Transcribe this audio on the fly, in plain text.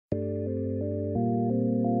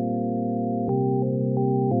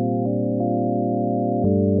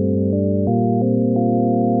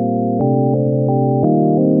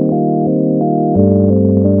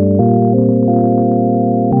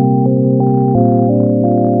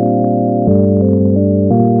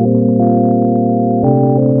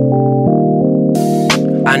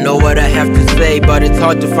say, but it's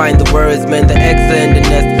hard to find the words. Man, the eggs are in the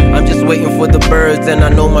nest, I'm just waiting for the birds. And I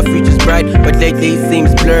know my future's bright, but lately it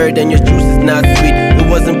seems blurred. And your juice is not sweet, it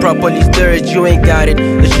wasn't properly stirred. You ain't got it,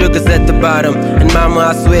 the sugar's at the bottom. And mama,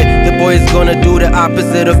 I swear, the boy is gonna do the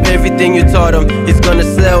opposite of everything you taught him. He's gonna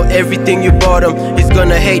sell everything you bought him. He's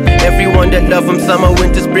gonna hate everyone that love him. Summer,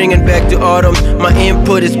 winter, spring, and back to autumn. My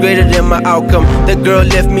input is greater than my outcome. That girl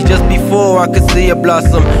left me just before I could see her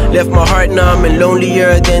blossom. Left my heart numb and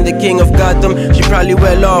lonelier than the king of Gotham. She probably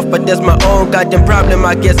well off, but that's my own goddamn problem.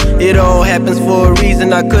 I guess it all happens for a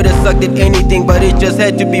reason. I could've sucked at anything, but it just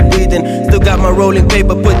had to be breathing. Still got my rolling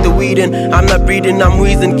paper, put the weed in. I'm not breathing, I'm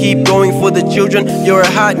wheezing. Keep going for the children. You're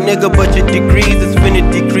a hot nigga, but your degrees is finna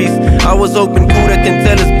decrease. I was hoping Buddha can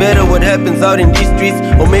tell us better what happens out in these streets.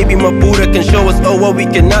 Or maybe my Buddha can show us all what we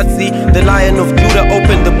cannot see. The Lion of Judah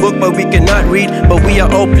opened the book, but we cannot read. But we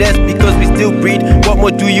are all blessed because we still breed. What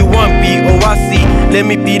more do you want, B? Oh, I see. Let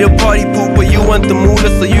me be the party pooper. You want the moolah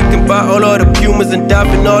so you can buy all of the Pumas and dive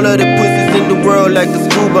in all of the pussies in the world like a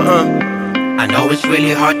scuba, I know it's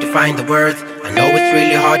really hard to find the words. I know it's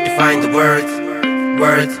really hard to find the words.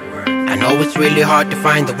 I know it's really hard to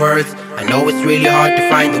find the words. I know it's really hard to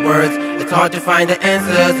find the words. It's hard to find the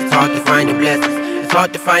answers. It's hard to find the blessings. It's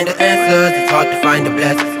hard to find the answers. It's hard to find the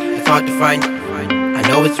blessings. It's hard to find. I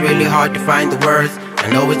know it's really hard to find the words. I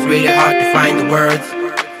know it's really hard to find the words.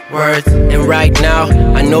 And right now,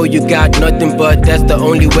 I know you got nothing, but that's the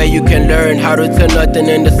only way you can learn how to turn nothing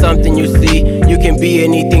into something you see. You can be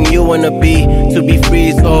anything you wanna be. To be free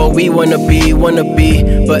is all we wanna be.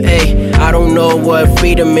 But hey, I don't know what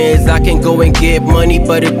freedom is. I can go and get money,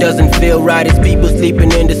 but it doesn't feel right. It's people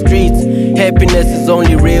sleeping in the streets. Happiness is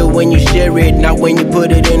only real when you share it, not when you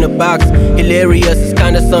put it in a box. Hilarious is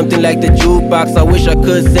kinda something like the jukebox. I wish I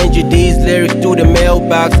could send you these lyrics through the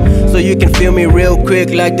mailbox, so you can feel me real quick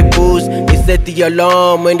like the booze. They set the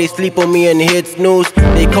alarm when they sleep on me and hit snooze.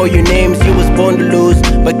 They call you names you was born to lose,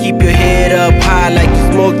 but keep your head up high like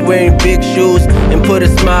you smoked wearing big shoes. And put a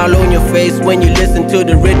smile on your face when you listen to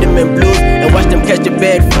the rhythm and blues. And watch them catch a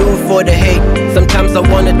bad flu for the hate. Sometimes I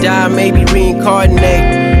wanna die, maybe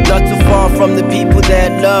reincarnate. Not too far from the people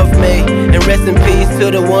that love me. And rest in peace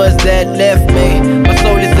to the ones that left me. My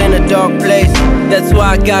soul is in a dark place. That's why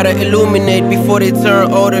I gotta illuminate before they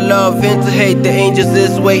turn all the love into hate. The angels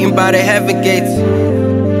is waiting by the heaven gates.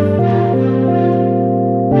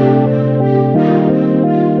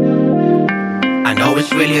 I know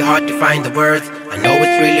it's really hard to find the words. I know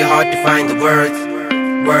it's really hard to find the words.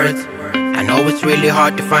 I know it's really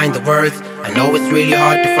hard to find the words. I know it's really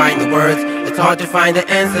hard to find the words. It's hard to find the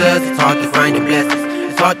answers. It's hard to find the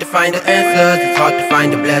blessings. It's hard to find the answers. It's hard to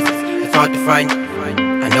find the blessings. It's hard to find.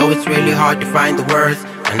 I know it's really hard to find the words.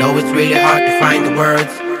 I know it's really hard to find the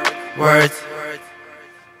words.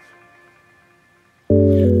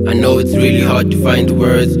 I know it's really hard to find the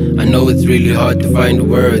words. I know it's really hard to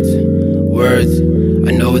find the words.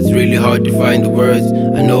 I know it's really hard to find the words.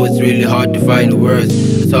 I know it's really hard to find the words.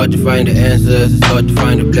 It's hard to find the answers. It's hard to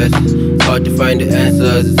find the blessings. It's hard to find the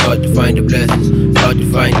answers. It's hard to find the blessings. It's hard to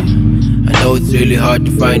find. I know it's really hard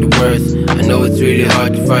to find the words. I know it's really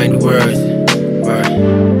hard to find the words.